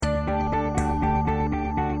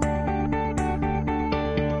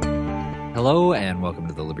Hello and welcome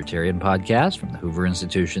to the Libertarian podcast from the Hoover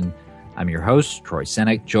Institution. I'm your host, Troy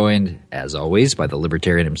Senik, joined, as always, by the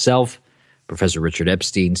Libertarian himself, Professor Richard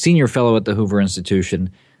Epstein, Senior Fellow at the Hoover Institution,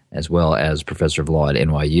 as well as Professor of Law at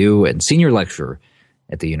NYU and Senior Lecturer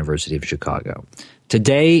at the University of Chicago.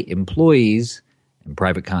 Today, employees and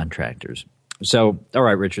private contractors. So, all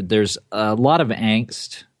right, Richard, there's a lot of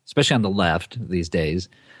angst, especially on the left these days,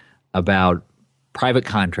 about private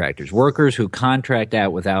contractors, workers who contract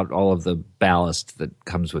out without all of the ballast that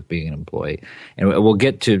comes with being an employee. And we'll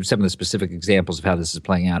get to some of the specific examples of how this is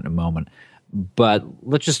playing out in a moment. But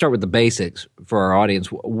let's just start with the basics for our audience.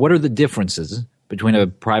 What are the differences between a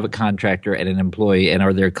private contractor and an employee, and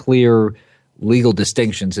are there clear legal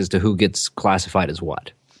distinctions as to who gets classified as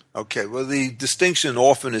what? Okay, well, the distinction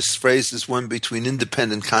often is phrased as one between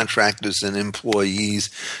independent contractors and employees.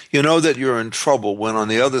 You know that you're in trouble when on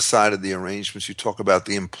the other side of the arrangements you talk about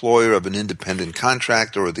the employer of an independent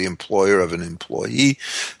contractor or the employer of an employee.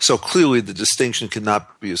 So clearly the distinction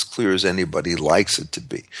cannot be as clear as anybody likes it to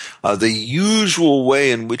be. The usual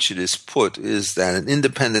way in which it is put is that an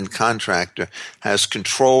independent contractor has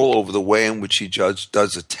control over the way in which he does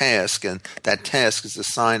a task, and that task is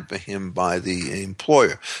assigned for him by the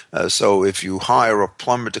employer. So if you hire a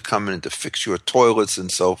plumber to come in to fix your toilets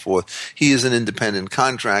and so forth, he is an independent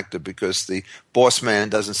contractor because the boss man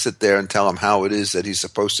doesn't sit there and tell him how it is that he's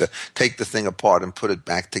supposed to take the thing apart and put it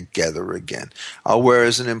back together again.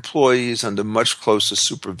 Whereas an employee is under much closer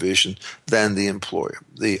supervision than the employer.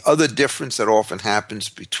 The other difference that often happens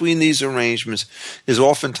between these arrangements is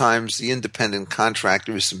oftentimes the independent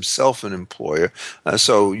contractor is himself an employer.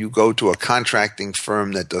 So you go to a contracting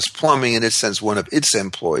firm that does plumbing and it sends one of its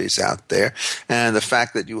employees out there. And the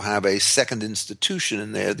fact that you have a second institution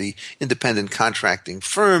in there, the independent contracting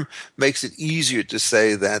firm, makes it easier to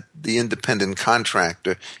say that the independent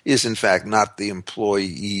contractor is in fact not the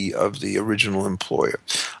employee of the original employer.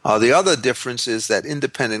 The other difference is that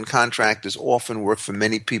independent contractors often work for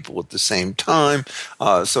many people at the same time.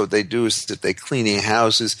 So what they do is that they're cleaning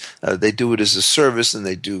houses. They do it as a service and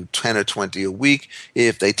they do 10 or 20 a week.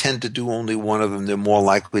 If they tend to do only one of them, they're more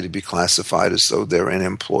likely to be classified as though they're an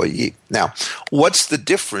employee. Now, what's the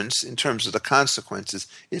difference in terms of the consequences?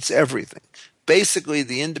 It's everything. Basically,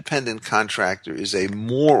 the independent contractor is a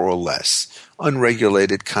more or less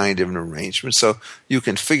unregulated kind of an arrangement. So you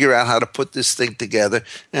can figure out how to put this thing together,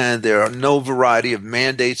 and there are no variety of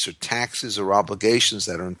mandates or taxes or obligations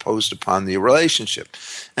that are imposed upon the relationship.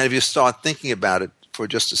 And if you start thinking about it, for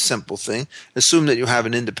just a simple thing, assume that you have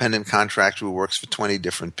an independent contractor who works for 20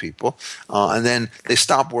 different people, and then they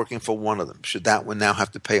stop working for one of them. Should that one now have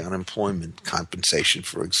to pay unemployment compensation,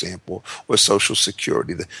 for example, or Social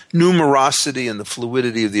Security? The numerosity and the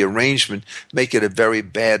fluidity of the arrangement make it a very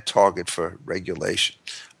bad target for regulation,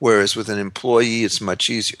 whereas with an employee, it's much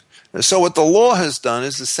easier. So what the law has done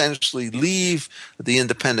is essentially leave the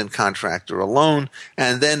independent contractor alone,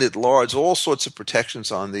 and then it lords all sorts of protections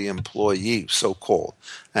on the employee, so-called.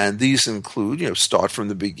 And these include, start from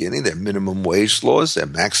the beginning, their minimum wage laws, their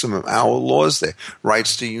maximum hour laws, their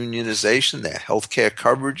rights to unionization, their health care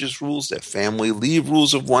coverages rules, their family leave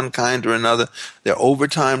rules of one kind or another, their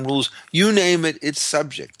overtime rules. You name it, it's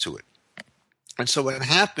subject to it. And so what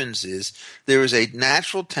happens is there is a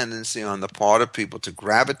natural tendency on the part of people to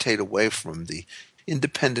gravitate away from the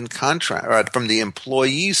independent contractor, from the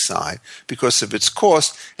employee side because of its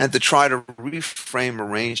cost, and to try to reframe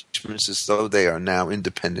arrangements as though they are now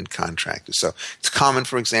independent contractors. So it's common,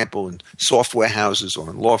 for example, in software houses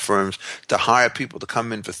or in law firms to hire people to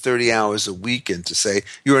come in for 30 hours a week and to say,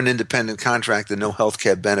 you're an independent contractor, no health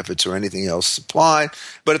care benefits or anything else supplied.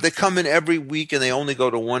 But if they come in every week and they only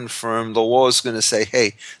go to one firm, the law is going to say,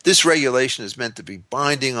 hey, this regulation is meant to be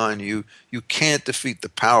binding on you. You can't defeat the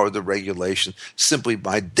power of the regulation simply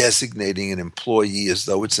by designating an employee as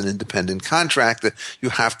though it's an independent contractor. You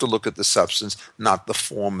have to look at the substance, not the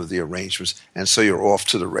form of the arrangements, and so you're off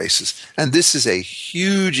to the races. And this is a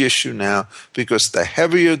huge issue now because the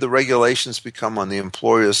heavier the regulations become on the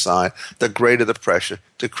employer side, the greater the pressure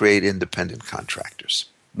to create independent contractors.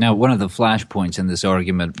 Now, one of the flashpoints in this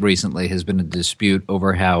argument recently has been a dispute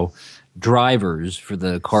over how drivers for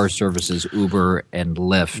the car services Uber and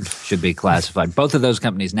Lyft should be classified. Both of those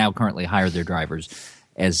companies now currently hire their drivers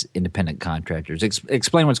as independent contractors.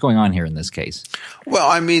 Explain what's going on here in this case. Well,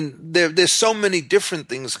 I mean, there's so many different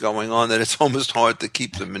things going on that it's almost hard to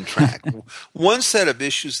keep them in track. One set of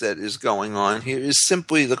issues that is going on here is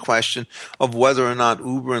simply the question of whether or not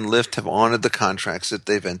Uber and Lyft have honored the contracts that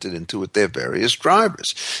they've entered into with their various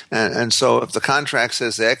drivers. And so if the contract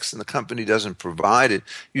says X and the company doesn't provide it,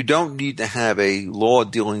 you don't need to have a law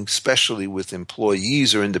dealing specially with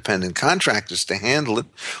employees or independent contractors to handle it.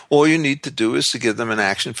 All you need to do is to give them an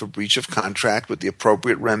action for breach of contract with the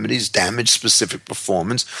appropriate remedies, damage specific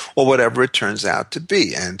performance, or whatever it turns out to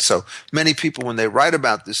be. And so many people, when they write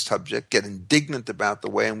about this subject, get indignant about the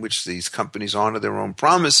way in which these companies honor their own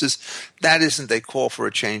promises. That isn't a call for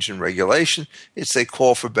a change in regulation. It's a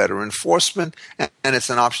call for better enforcement, and it's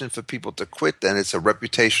an option for people to quit, and it's a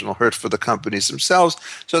reputational hurt for the companies themselves.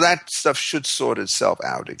 So that stuff should sort itself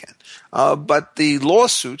out again. But the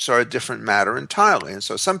lawsuits are a different matter entirely. And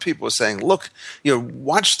so some people are saying, look,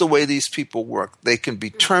 watch the way these people work. They can be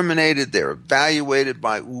terminated. They're evaluated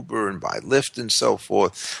by Uber and by Lyft and so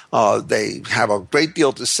forth. They have a great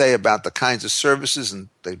deal to say about the kinds of services and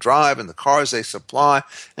they drive and the cars they supply.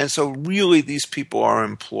 And so really these people are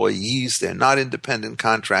employees. They're not independent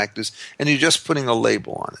contractors, and you're just putting a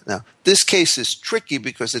label on it. Now, this case is tricky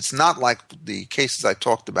because it's not like the cases I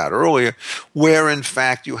talked about earlier, where in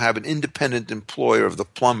fact you have an independent employer of the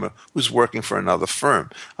plumber who's working for another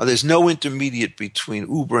firm. There's no intermediate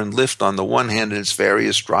between Uber and Lyft on the one hand and its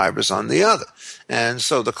various drivers on the other. And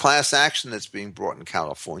so the class action that's being brought in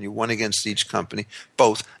California, one against each company,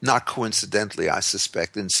 both not coincidentally, I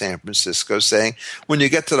suspect, in San Francisco, saying when you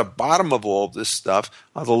get to the bottom of all this stuff,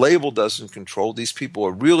 the label doesn't control. These people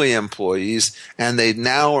are really employees, and they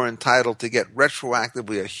now are entitled to get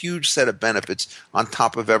retroactively a huge set of benefits on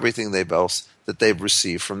top of everything that they've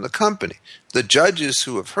received from the company. The judges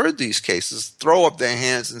who have heard these cases throw up their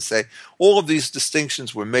hands and say, all of these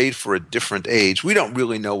distinctions were made for a different age. We don't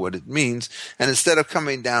really know what it means. And instead of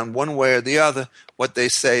coming down one way or the other, what they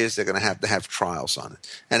say is they're going to have trials on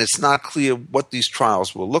it. And it's not clear what these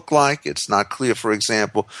trials will look like. It's not clear, for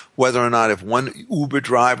example, whether or not if one Uber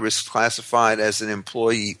driver is classified as an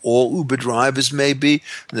employee, all Uber drivers may be,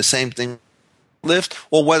 and the same thing Lyft,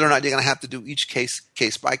 or whether or not you're going to have to do each case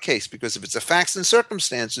by case. Because if it's a facts and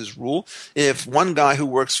circumstances rule, if one guy who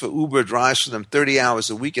works for Uber drives for them 30 hours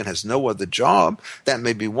a week and has no other job, that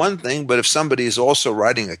may be one thing. But if somebody is also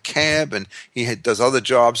riding a cab and he does other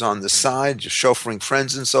jobs on the side, just chauffeuring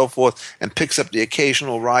friends and so forth, and picks up the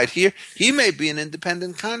occasional ride here, he may be an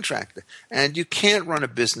independent contractor. And you can't run a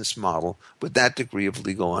business model with that degree of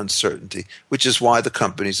legal uncertainty, which is why the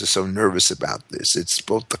companies are so nervous about this. It's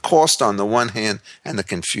both the cost on the one hand and the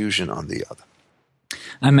confusion on the other.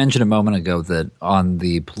 I mentioned a moment ago that on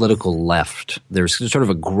the political left, there's sort of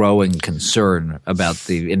a growing concern about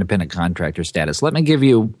the independent contractor status. Let me give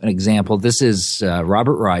you an example. This is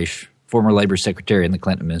Robert Reich, former labor secretary in the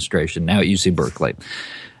Clinton administration, now at UC Berkeley,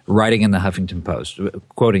 writing in the Huffington Post,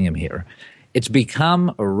 quoting him here. It's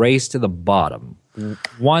become a race to the bottom.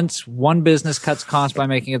 Once one business cuts costs by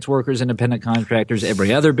making its workers independent contractors,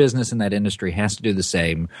 every other business in that industry has to do the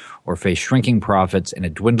same or face shrinking profits and a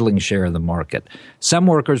dwindling share of the market. Some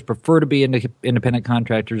workers prefer to be independent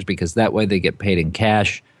contractors because that way they get paid in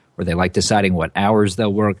cash, or they like deciding what hours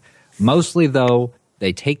they'll work. Mostly, though,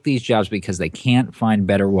 they take these jobs because they can't find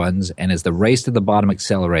better ones, and as the race to the bottom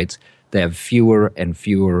accelerates, they have fewer and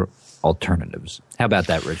fewer alternatives. How about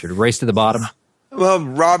that, Richard? A race to the bottom? Well,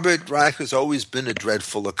 Robert Reich has always been a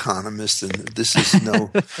dreadful economist, and this is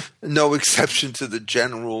no exception to the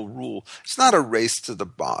general rule. It's not a race to the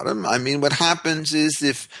bottom. I mean, what happens is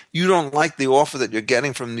if you don't like the offer that you're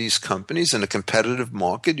getting from these companies in a competitive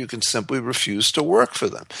market, you can simply refuse to work for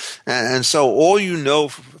them. And so all you know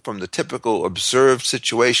from the typical observed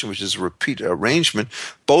situation, which is a repeat arrangement,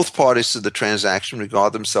 both parties to the transaction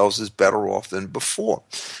regard themselves as better off than before.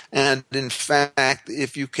 And in fact,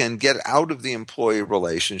 if you can get out of the employee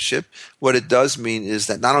relationship, what it does mean is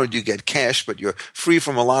that not only do you get cash, but you're free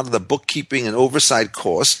from a lot of the bookkeeping and oversight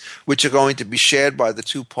costs, which are going to be shared by the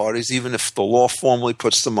two parties, even if the law formally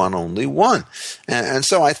puts them on only one. And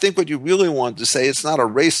so I think what you really want to say, it's not a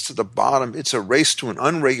race to the bottom, it's a race to an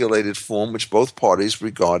unregulated form which both parties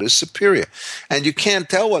regard as superior. And you can't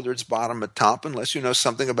tell whether it's bottom or top unless you know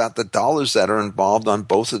something about the dollars that are involved on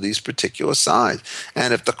both of these particular sides.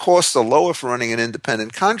 And if the costs are lower for running an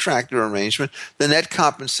independent contractor arrangement, the net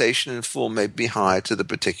compensation in full may be high to the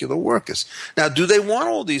particular workers. Now, do they want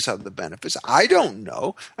all these other benefits? I don't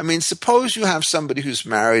know. I mean, suppose you have somebody who's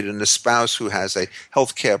married and a spouse who has a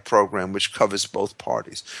health care program which covers both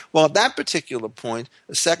parties. Well, at that particular point,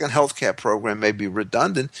 a second health care program may be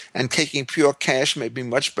redundant, and taking pure cash may be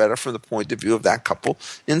much better from the point of view of that couple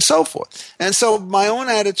and so forth. And so my own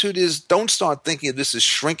attitude is don't start thinking of this as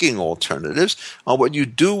shrinking alternatives. What you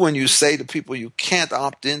do when you say to people you can't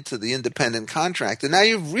opt into the independent contractor, now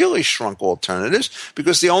you've really shrunk alternatives,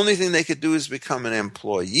 because the only thing they could do is become an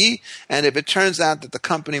employee. And if it turns out that the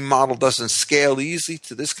company model doesn't scale easy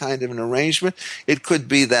to this kind of an arrangement, it could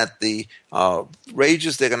be that the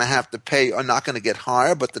wages they're going to have to pay are not going to get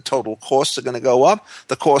higher, but the total costs are going to go up.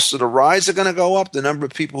 The costs of the rides are going to go up. The number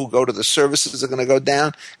of people who go to the services are going to go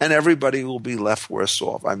down, and everybody will be left worse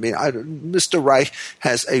off. I mean, Mr. Reich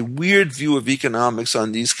has a weird view of economics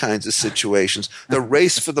on these kinds of situations. The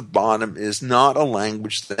race for the bottom is not a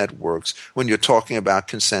language that works when you're talking about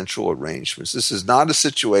consensual arrangements. This is not a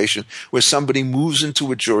situation where somebody moves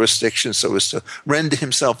into a jurisdiction so as to render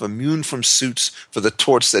himself immune from suits for the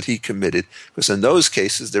torts that he committed, because in those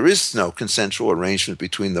cases there is no consensual arrangement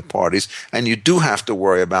between the parties, and you do have to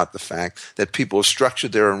worry about the fact that people have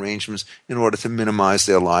structured their arrangements in order to minimize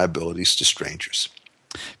their liabilities to strangers.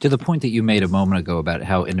 To the point that you made a moment ago about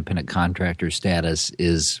how independent contractor status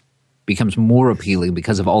becomes more appealing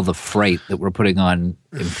because of all the freight that we're putting on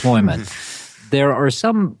employment, there are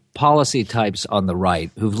some policy types on the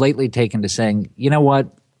right who've lately taken to saying, you know what,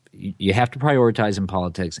 you have to prioritize in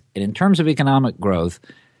politics, and in terms of economic growth,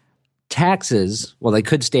 taxes, while they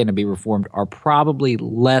could stand to be reformed, are probably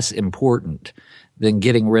less important than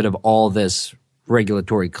getting rid of all this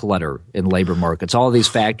regulatory clutter in labor markets, all these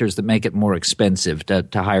factors that make it more expensive to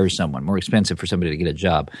hire someone, more expensive for somebody to get a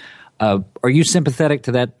job. Are you sympathetic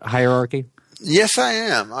to that hierarchy? Yes, I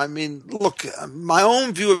am. I mean, look, my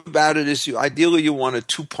own view about it is ideally you want a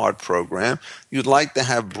two-part program. You'd like to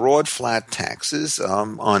have broad, flat taxes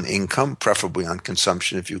on income, preferably on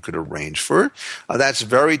consumption if you could arrange for it. That's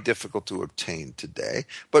very difficult to obtain today.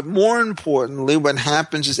 But more importantly, what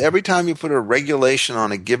happens is every time you put a regulation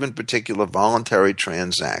on a given particular voluntary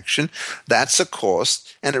transaction, that's a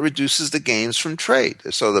cost, and it reduces the gains from trade.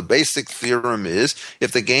 So the basic theorem is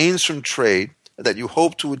if the gains from trade that you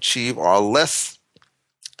hope to achieve are less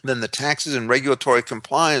than the taxes and regulatory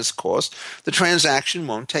compliance costs, the transaction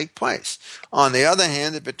won't take place. On the other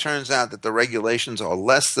hand, if it turns out that the regulations are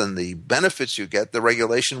less than the benefits you get, the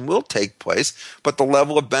regulation will take place, but the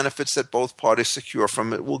level of benefits that both parties secure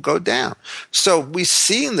from it will go down. So we're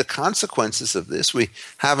seeing the consequences of this. We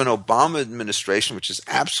have an Obama administration which is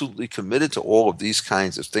absolutely committed to all of these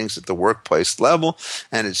kinds of things at the workplace level,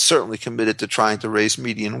 and it's certainly committed to trying to raise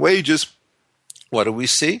median wages. What do we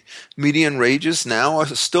see? Median wages now are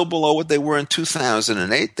still below what they were in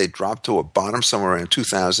 2008. They dropped to a bottom somewhere in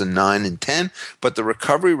 2009 and 10, but the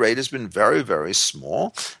recovery rate has been very, very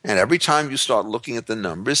small. And every time you start looking at the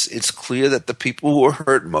numbers, it's clear that the people who are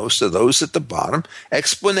hurt most are those at the bottom.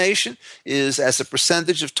 Explanation is as a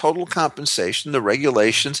percentage of total compensation, the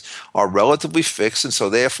regulations are relatively fixed, and so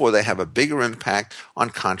therefore they have a bigger impact on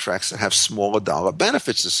contracts that have smaller dollar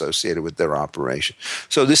benefits associated with their operation.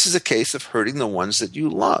 So this is a case of hurting the ones that you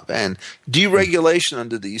love. And deregulation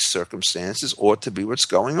under these circumstances ought to be what's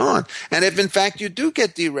going on. And if in fact you do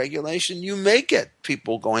get deregulation, you may get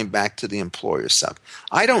people going back to the employer side.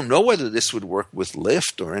 I don't know whether this would work with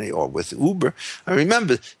Lyft or with Uber. I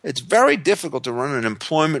remember it's very difficult to run an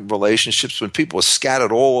employment relationships when people are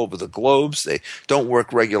scattered all over the globes. They don't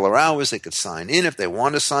work regular hours. They could sign in if they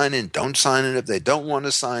want to sign in, don't sign in if they don't want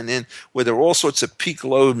to sign in, where there are all sorts of peak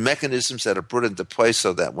load mechanisms that are put into place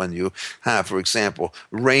so that when you have, for example,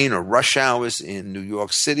 rain or rush hours in New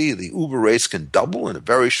York City, the Uber rates can double in a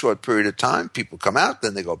very short period of time. People come out,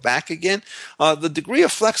 then they go back again. The degree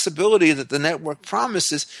of flexibility that the network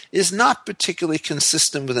promises is not particularly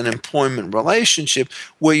consistent with an employment relationship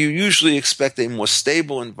where you usually expect a more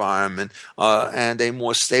stable environment and a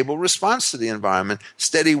more stable response to the environment,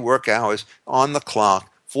 steady work hours on the clock,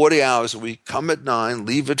 40 hours a week, come at 9,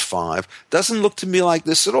 leave at 5. Doesn't look to me like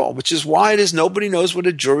this at all, which is why it is nobody knows what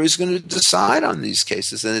a jury is going to decide on these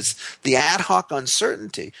cases. And it's the ad hoc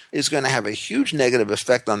uncertainty is going to have a huge negative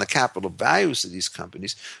effect on the capital values of these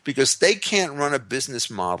companies because they can't run a business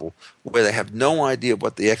model where they have no idea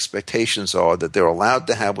what the expectations are that they're allowed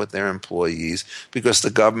to have with their employees because the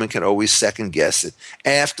government can always second guess it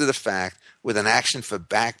after the fact with an action for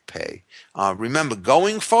back pay. Remember,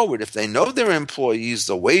 going forward, if they know their employees,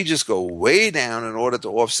 the wages go way down in order to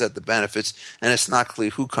offset the benefits, and it's not clear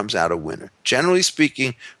who comes out a winner. Generally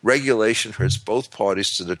speaking, regulation hurts both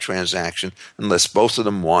parties to the transaction unless both of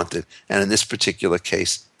them want it, and in this particular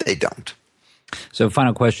case, they don't. So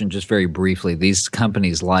final question, just very briefly. These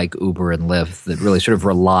companies like Uber and Lyft that really sort of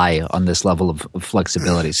rely on this level of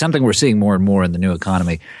flexibility, something we're seeing more and more in the new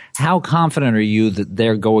economy. How confident are you that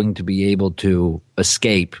they're going to be able to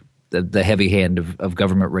escape the heavy hand of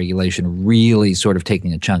government regulation really sort of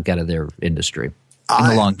taking a chunk out of their industry in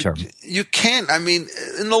the long term? You can't. I mean,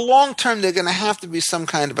 in the long term, there are going to have to be some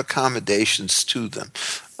kind of accommodations to them.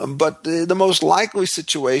 But the most likely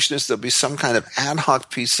situation is there'll be some kind of ad hoc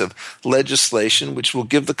piece of legislation which will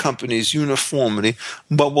give the companies uniformity,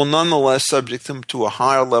 but will nonetheless subject them to a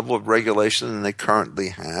higher level of regulation than they currently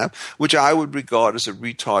have, which I would regard as a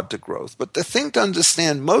retard to growth. But the thing to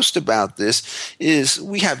understand most about this is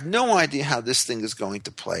we have no idea how this thing is going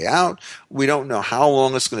to play out. We don't know how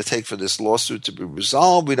long it's going to take for this lawsuit to be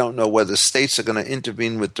resolved. We don't know whether states are going to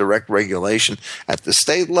intervene with direct regulation at the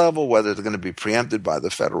state level, whether they're going to be preempted by the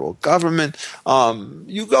federal government.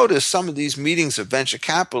 You go to some of these meetings of venture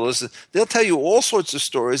capitalists, they'll tell you all sorts of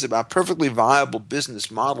stories about perfectly viable business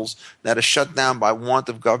models that are shut down by want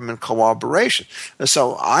of government cooperation.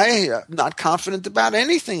 So I'm not confident about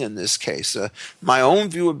anything in this case. My own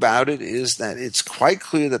view about it is that it's quite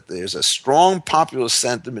clear that there's a strong popular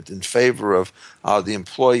sentiment in favor of the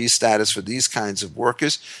employee status for these kinds of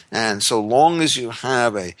workers. And so long as you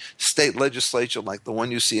have a state legislature like the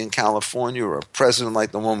one you see in California or a president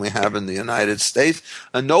like the one we have in the United States,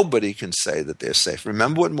 nobody can say that they're safe.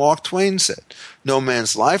 Remember what Mark Twain said: no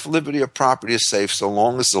man's life, liberty, or property is safe so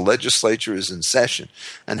long as the legislature is in session.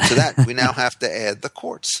 And to that, we now have to add the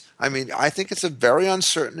courts. I mean, I think it's a very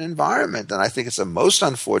uncertain environment, and I think it's a most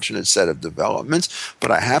unfortunate set of developments.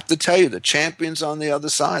 But I have to tell you, the champions on the other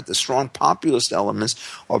side, the strong populist elements,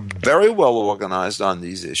 are very well organized on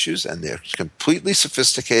these issues, and they're completely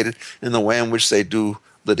sophisticated in the way in which they do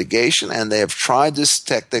litigation, and they have tried this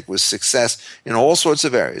tactic with success in all sorts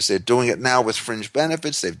of areas. They're doing it now with fringe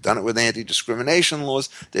benefits. They've done it with anti-discrimination laws.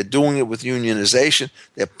 They're doing it with unionization.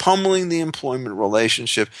 They're pummeling the employment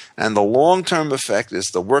relationship, and the long-term effect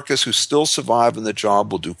is the workers who still survive in the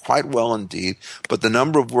job will do quite well indeed, but the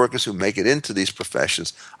number of workers who make it into these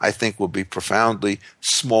professions, I think, will be profoundly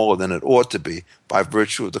smaller than it ought to be by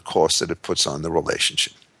virtue of the cost that it puts on the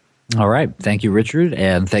relationship. All right. Thank you, Richard,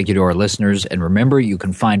 and thank you to our listeners. And remember, you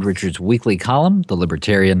can find Richard's weekly column, The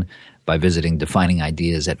Libertarian, by visiting Defining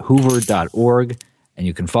Ideas at hoover.org, and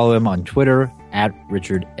you can follow him on Twitter at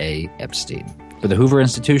Richard A. Epstein. For the Hoover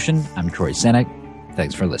Institution, I'm Troy Senek.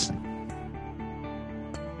 Thanks for listening.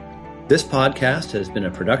 This podcast has been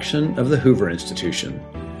a production of the Hoover Institution.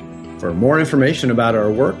 For more information about our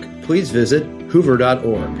work, please visit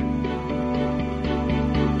hoover.org.